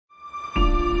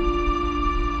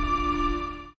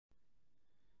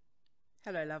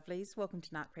Hello lovelies, welcome to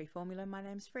Narc Freeformula. My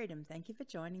name's Freedom. Thank you for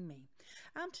joining me.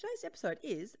 Today's episode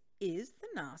is the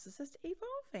Narcissist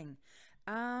Evolving?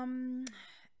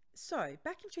 So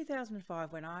back in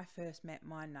 2005 when I first met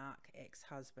my narc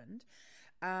ex-husband,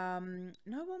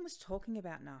 no one was talking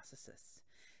about narcissists.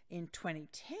 In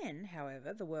 2010,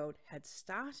 however, the world had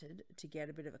started to get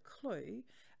a bit of a clue,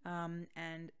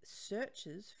 and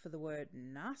searches for the word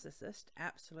narcissist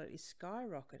absolutely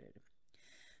skyrocketed.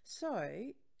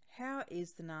 So how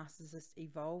is the narcissist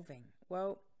evolving?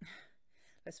 Well,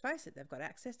 let's face it, they've got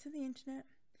access to the internet,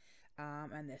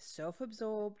 and they're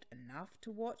self-absorbed enough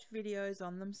to watch videos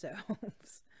on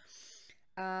themselves.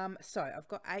 So I've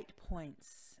got 8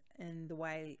 points in the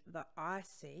way that I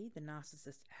see the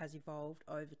narcissist has evolved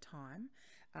over time.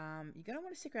 You're going to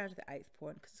want to stick around to the 8th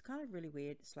point because it's kind of really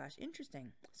weird /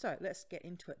 interesting. So let's get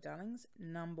into it, darlings.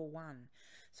 Number 1.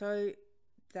 So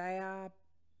they are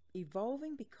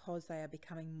evolving because they are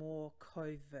becoming more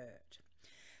covert.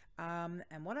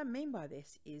 And what I mean by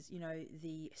this is,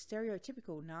 the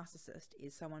stereotypical narcissist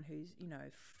is someone who's,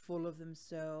 full of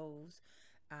themselves,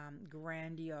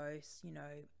 grandiose,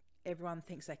 everyone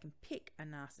thinks they can pick a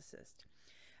narcissist.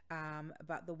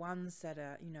 But the ones that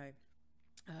are,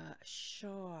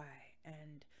 shy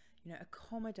and,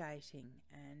 accommodating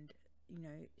and,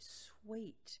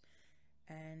 sweet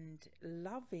and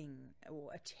loving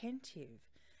or attentive,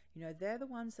 they're the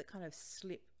ones that kind of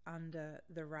slip under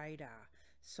the radar.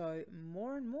 So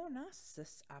more and more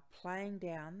narcissists are playing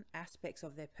down aspects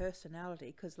of their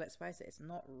personality, because let's face it, it's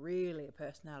not really a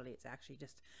personality, it's actually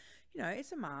just,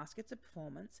 it's a mask, it's a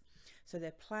performance. So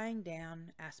they're playing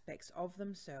down aspects of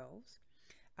themselves,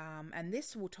 and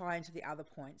this will tie into the other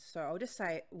points. So I'll just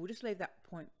say, we'll just leave that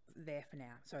point there for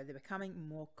now. So they're becoming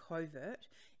more covert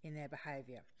in their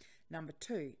behavior. Number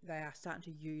 2, they are starting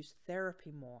to use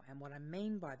therapy more. And what I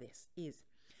mean by this is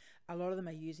a lot of them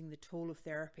are using the tool of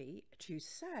therapy to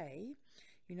say,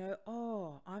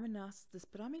 oh, I'm a narcissist,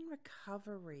 but I'm in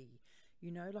recovery,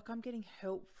 like I'm getting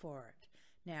help for it.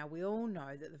 Now, we all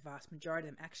know that the vast majority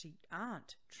of them actually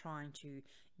aren't trying to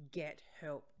get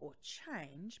help or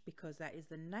change, because that is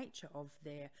the nature of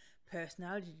their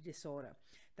personality disorder.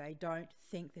 They don't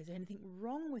think there's anything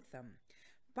wrong with them,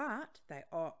 but they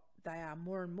are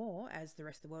more and more, as the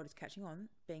rest of the world is catching on,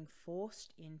 being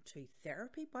forced into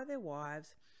therapy by their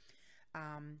wives,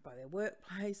 by their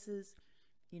workplaces,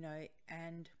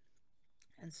 and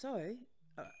so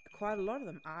quite a lot of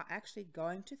them are actually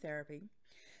going to therapy,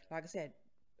 like I said,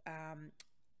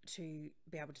 to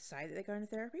be able to say that they're going to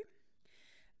therapy,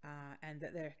 and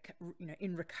that they're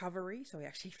in recovery, so we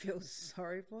actually feel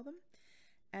sorry for them.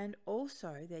 And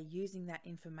also they're using that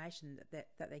information that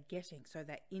they're getting, so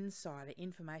that insider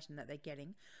information that they're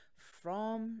getting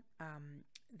from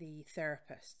the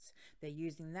therapists, they're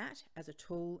using that as a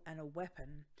tool and a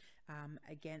weapon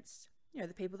against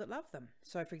the people that love them.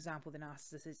 So for example, the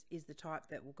narcissist is the type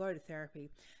that will go to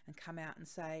therapy and come out and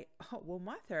say, oh, well,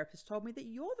 my therapist told me that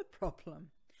you're the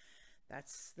problem.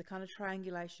 That's the kind of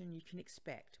triangulation you can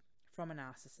expect from a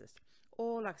narcissist.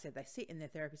 Or like I said, they sit in their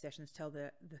therapy sessions, tell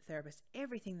the therapist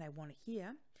everything they want to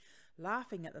hear,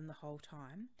 laughing at them the whole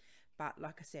time. But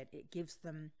like I said, it gives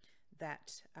them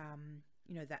that,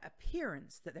 that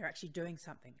appearance that they're actually doing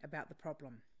something about the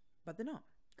problem, but they're not,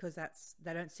 because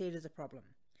they don't see it as a problem.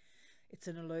 It's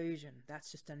an illusion.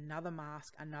 That's just another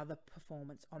mask, another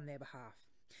performance on their behalf.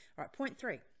 All right, point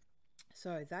 3.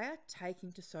 So they are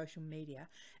taking to social media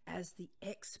as the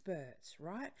experts,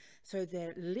 right? So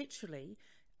they're literally,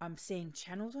 I'm seeing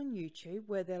channels on YouTube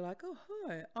where they're like, oh,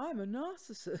 hi, I'm a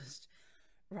narcissist,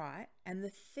 right? And the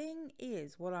thing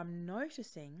is, what I'm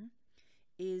noticing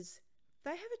is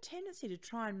they have a tendency to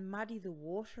try and muddy the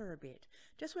water a bit.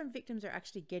 Just when victims are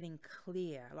actually getting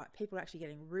clear, like people are actually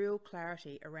getting real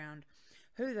clarity around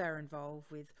who they're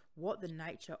involved with, what the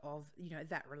nature of,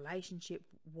 that relationship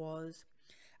was,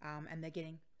 and they're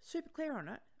getting super clear on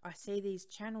it, I see these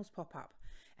channels pop up,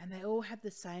 and they all have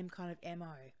the same kind of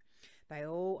MO. They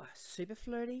all are super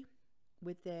flirty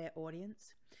with their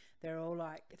audience. They're all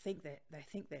like, they think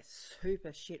they're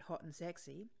super shit hot and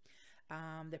sexy.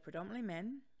 They're predominantly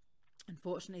men.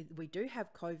 Unfortunately, we do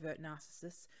have covert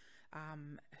narcissists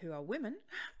who are women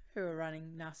who are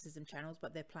running narcissism channels,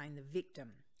 but they're playing the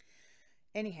victim.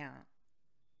 Anyhow,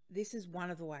 this is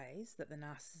one of the ways that the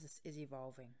narcissist is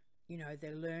evolving.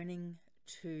 They're learning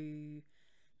to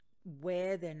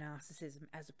wear their narcissism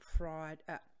as a pride,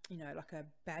 like a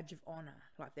badge of honor,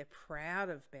 like they're proud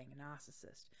of being a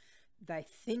narcissist. They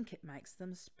think it makes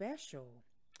them special.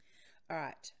 All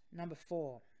right, number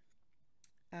 4.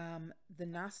 The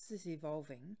narcissist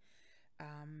evolving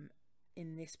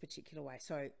in this particular way.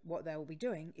 So what they will be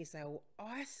doing is they will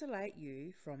isolate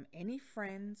you from any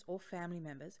friends or family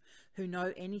members who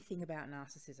know anything about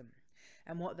narcissism.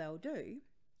 And what they'll do,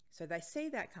 so they see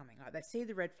that coming, like they see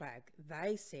the red flag,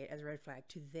 they see it as a red flag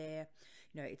to their,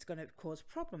 it's going to cause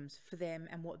problems for them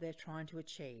and what they're trying to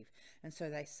achieve. And so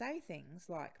they say things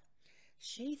like,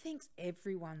 she thinks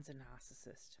everyone's a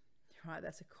narcissist, right?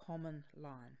 That's a common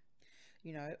line,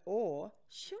 or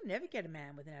she'll never get a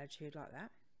man with an attitude like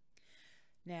that.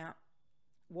 Now,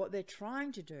 what they're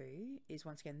trying to do is,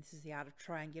 once again, this is the art of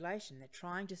triangulation. They're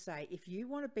trying to say, if you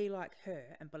want to be like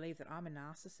her and believe that I'm a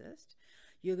narcissist,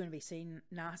 you're going to be seeing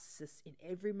narcissists in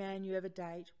every man you ever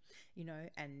date,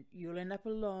 and you'll end up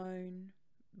alone.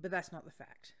 But that's not the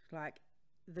fact. Like,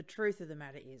 the truth of the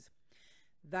matter is,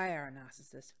 they are a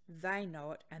narcissist. They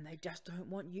know it, and they just don't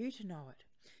want you to know it.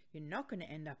 You're not going to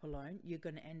end up alone. You're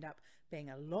going to end up being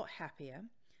a lot happier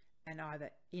and either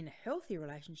in a healthy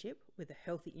relationship with a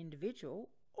healthy individual,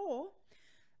 or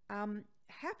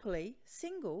happily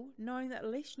single, knowing that at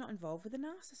least you're not involved with a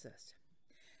narcissist.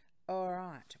 All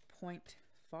right, point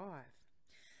 5.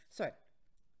 So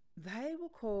they will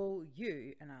call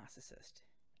you a narcissist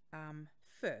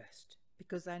first,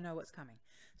 because they know what's coming.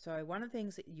 So one of the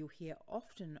things that you'll hear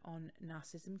often on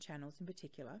narcissism channels in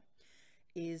particular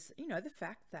is, the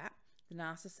fact that the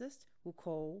narcissist will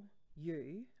call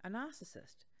you a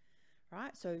narcissist,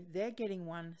 right? So they're getting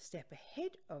one step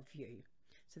ahead of you.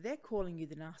 So they're calling you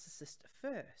the narcissist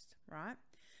first, right?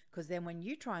 Because then when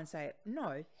you try and say,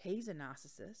 no, he's a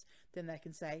narcissist, then they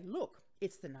can say, look,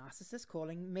 it's the narcissist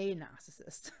calling me a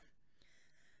narcissist.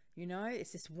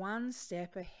 It's this one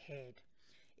step ahead.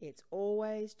 It's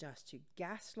always just to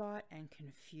gaslight and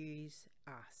confuse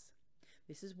us.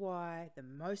 This is why the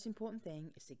most important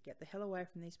thing is to get the hell away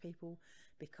from these people,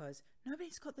 because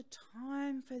nobody's got the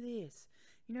time for this.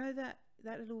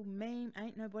 That little meme,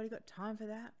 ain't nobody got time for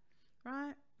that,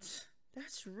 right?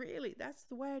 That's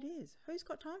the way it is. Who's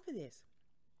got time for this?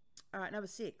 All right, number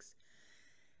 6.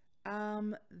 They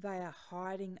are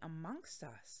hiding amongst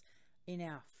us in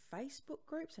our Facebook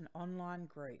groups and online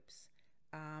groups,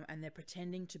 and they're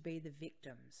pretending to be the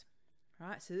victims,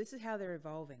 right? So this is how they're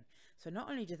evolving. So not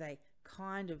only do they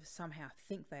kind of somehow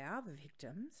think they are the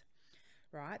victims,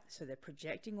 right? So they're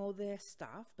projecting all their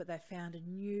stuff, but they found a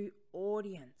new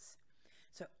audience.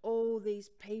 So all these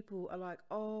people are like,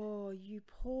 oh, you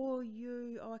poor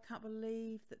you. Oh, I can't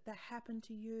believe that happened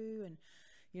to you. And,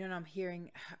 and I'm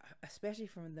hearing, especially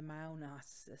from the male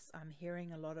narcissists, I'm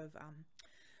hearing a lot of,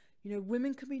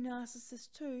 women can be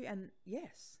narcissists too. And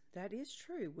yes, that is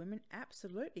true. Women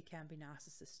absolutely can be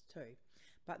narcissists too.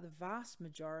 But the vast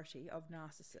majority of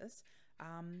narcissists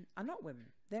are not women,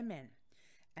 they're men.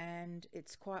 And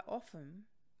it's quite often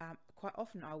I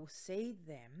will see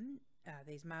them,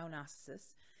 these male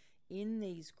narcissists, in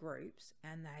these groups,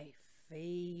 and they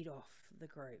feed off the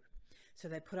group. So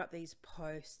they put up these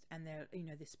posts, and they're,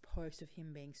 this post of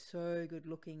him being so good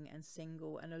looking and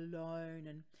single and alone,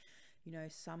 and,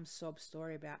 some sob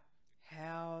story about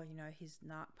how, his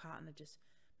narc partner just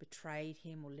betrayed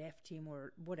him or left him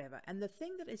or whatever. And the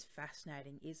thing that is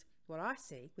fascinating is what I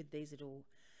see with these little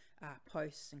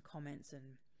posts and comments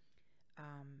and,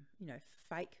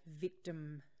 fake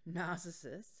victim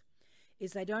narcissists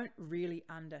is they don't really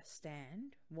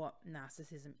understand what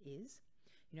narcissism is.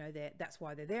 That's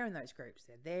why they're there in those groups.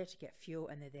 They're there to get fuel,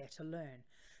 and they're there to learn.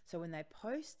 So when they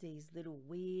post these little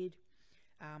weird,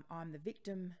 I'm the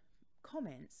victim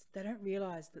comments, they don't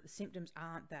realize that the symptoms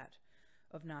aren't that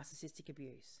of narcissistic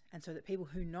abuse. And so that people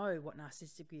who know what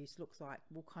narcissistic abuse looks like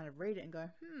will kind of read it and go,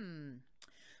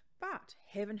 But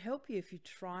heaven help you if you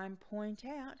try and point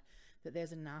out that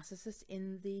there's a narcissist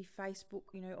in the Facebook,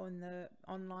 on the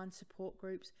online support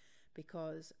groups,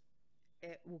 because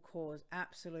it will cause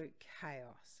absolute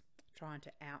chaos trying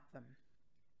to out them.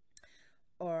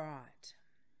 All right.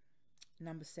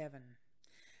 Number 7.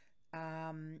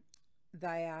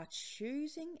 They are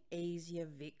choosing easier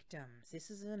victims.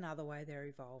 This is another way they're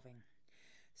evolving.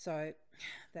 So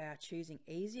they are choosing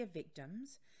easier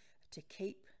victims to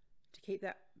keep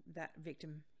that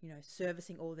victim,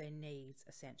 servicing all their needs,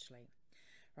 essentially,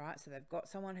 right? So they've got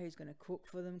someone who's going to cook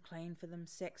for them, clean for them,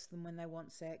 sex them when they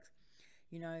want sex,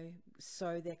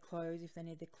 sew their clothes if they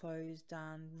need their clothes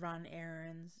done, run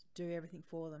errands, do everything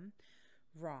for them,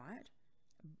 right?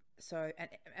 So,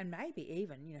 and maybe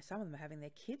even, some of them are having their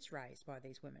kids raised by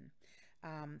these women,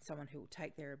 someone who will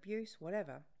take their abuse,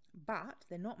 whatever, but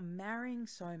they're not marrying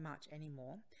so much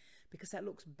anymore because that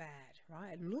looks bad,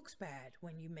 right? It looks bad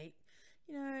when you meet,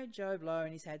 Joe Blow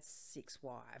and he's had 6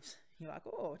 wives. You're like,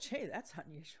 oh, gee, that's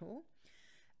unusual.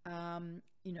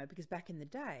 Because back in the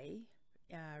day,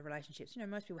 relationships,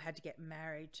 most people had to get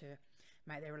married to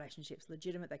make their relationships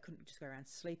legitimate. They couldn't just go around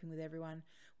sleeping with everyone.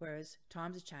 Whereas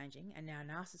times are changing, and now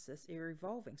narcissists are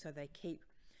evolving, so they keep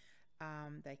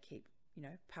you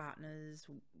know, partners,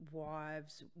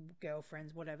 wives,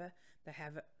 girlfriends, whatever. They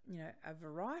have, you know, a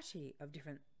variety of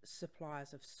different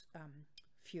suppliers of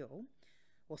fuel,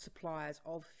 or suppliers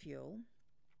of fuel.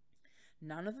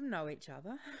 None of them know each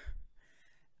other,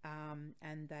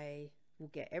 and they will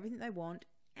get everything they want,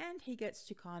 and he gets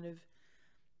to kind of,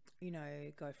 you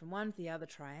know, go from one to the other,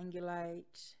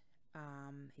 triangulate.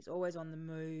 He's always on the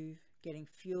move, getting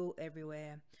fuel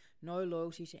everywhere, no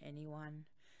loyalty to anyone.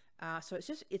 So it's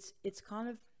just, it's kind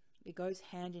of, it goes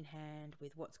hand in hand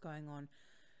with what's going on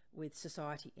with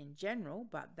society in general,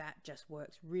 but that just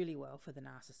works really well for the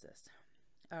narcissist.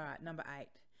 All right, number 8.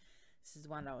 This is the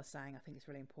one I was saying I think it's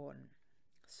really important.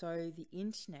 So the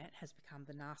internet has become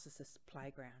the narcissist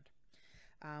playground,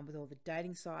 with all the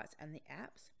dating sites and the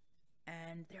apps.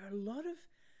 And there are a lot of,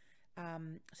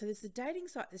 so there's the dating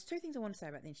site. There's 2 things I want to say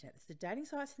about the internet. There's the dating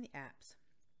sites and the apps,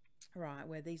 right,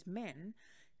 where these men,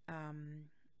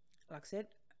 like I said,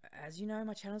 as you know,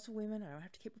 my channel's for women. I don't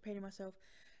have to keep repeating myself.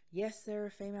 Yes, there are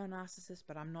female narcissists,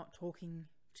 but I'm not talking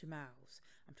to males.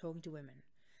 I'm talking to women.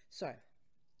 So,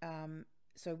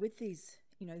 so with these,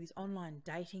 you know, these online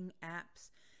dating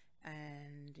apps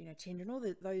and, you know, Tinder and all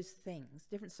those things,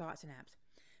 different sites and apps,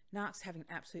 narcs have an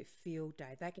absolute field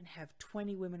day. They can have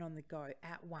 20 women on the go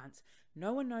at once.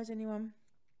 No one knows anyone.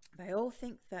 They all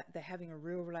think that they're having a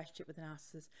real relationship with the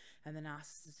narcissist, and the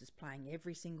narcissist is playing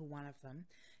every single one of them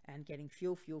and getting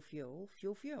fuel.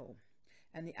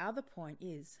 And the other point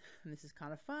is, and this is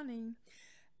kind of funny,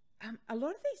 a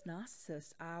lot of these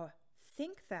narcissists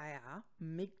think they are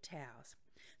MGTOWs.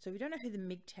 So if you don't know who the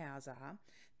MGTOWs are,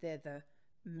 they're the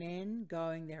men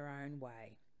going their own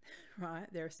way, right?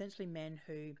 They're essentially men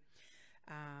who,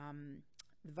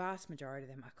 the vast majority of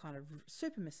them are kind of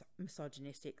super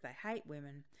misogynistic. They hate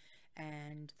women,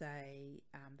 and they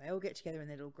all get together in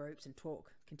their little groups and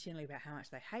talk continually about how much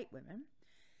they hate women.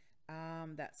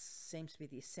 That seems to be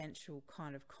the essential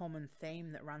kind of common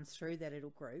theme that runs through their little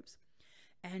groups.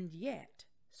 And yet,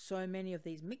 so many of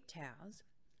these MGTOWs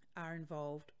are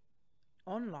involved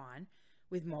online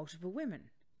with multiple women,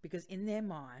 because in their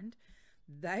mind,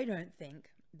 they don't think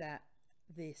that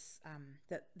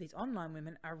that these online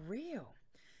women are real.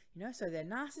 You know, so they're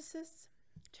narcissists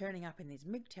turning up in these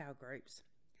MGTOW groups,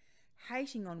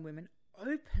 hating on women,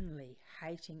 openly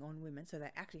hating on women, so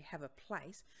they actually have a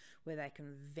place where they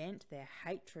can vent their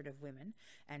hatred of women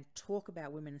and talk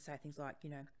about women and say things like, you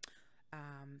know,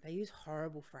 they use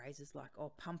horrible phrases like,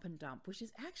 oh, pump and dump, which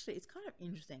is actually, it's kind of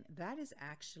interesting. That is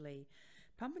actually,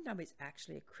 pump and dump is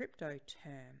actually a crypto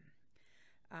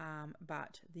term,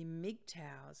 but the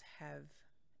MGTOWs have,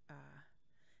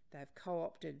 they've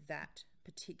co-opted that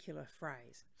particular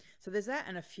phrase. So there's that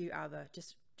and a few other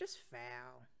just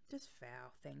foul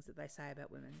things that they say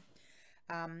about women.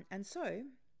 And so,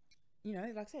 you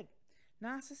know, like I said,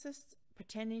 narcissists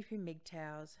pretending to be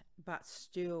MGTOWs, but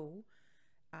still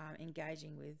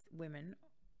engaging with women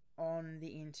on the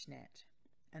internet,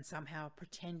 and somehow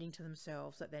pretending to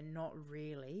themselves that they're not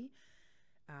really,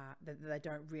 that they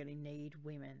don't really need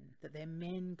women, that they're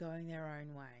men going their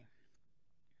own way.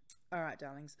 All right,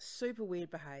 darlings, super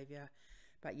weird behavior,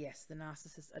 but yes, the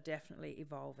narcissists are definitely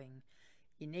evolving.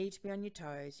 You need to be on your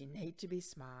toes, you need to be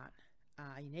smart,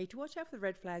 you need to watch out for the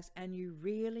red flags, and you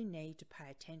really need to pay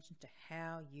attention to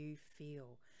how you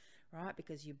feel, right?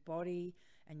 Because your body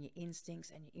and your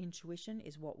instincts and your intuition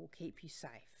is what will keep you safe.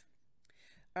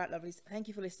 All right, lovelies, thank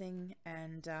you for listening.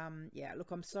 And yeah,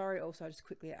 look, I'm sorry also, just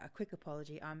quickly, a quick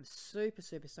apology. I'm super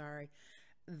sorry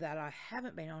that I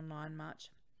haven't been online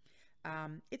much.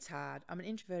 It's hard. I'm an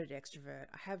introverted extrovert.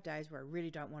 I have days where I really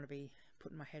don't want to be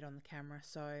putting my head on the camera.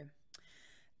 So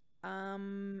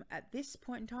at this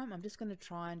point in time, I'm just going to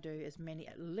try and do as many,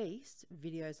 at least,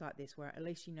 videos like this, where at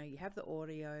least, you know, you have the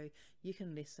audio, you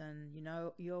can listen, you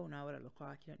know, you all know what I look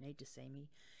like, you don't need to see me,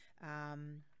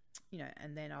 you know,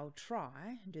 and then I'll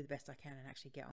try and do the best I can and actually get on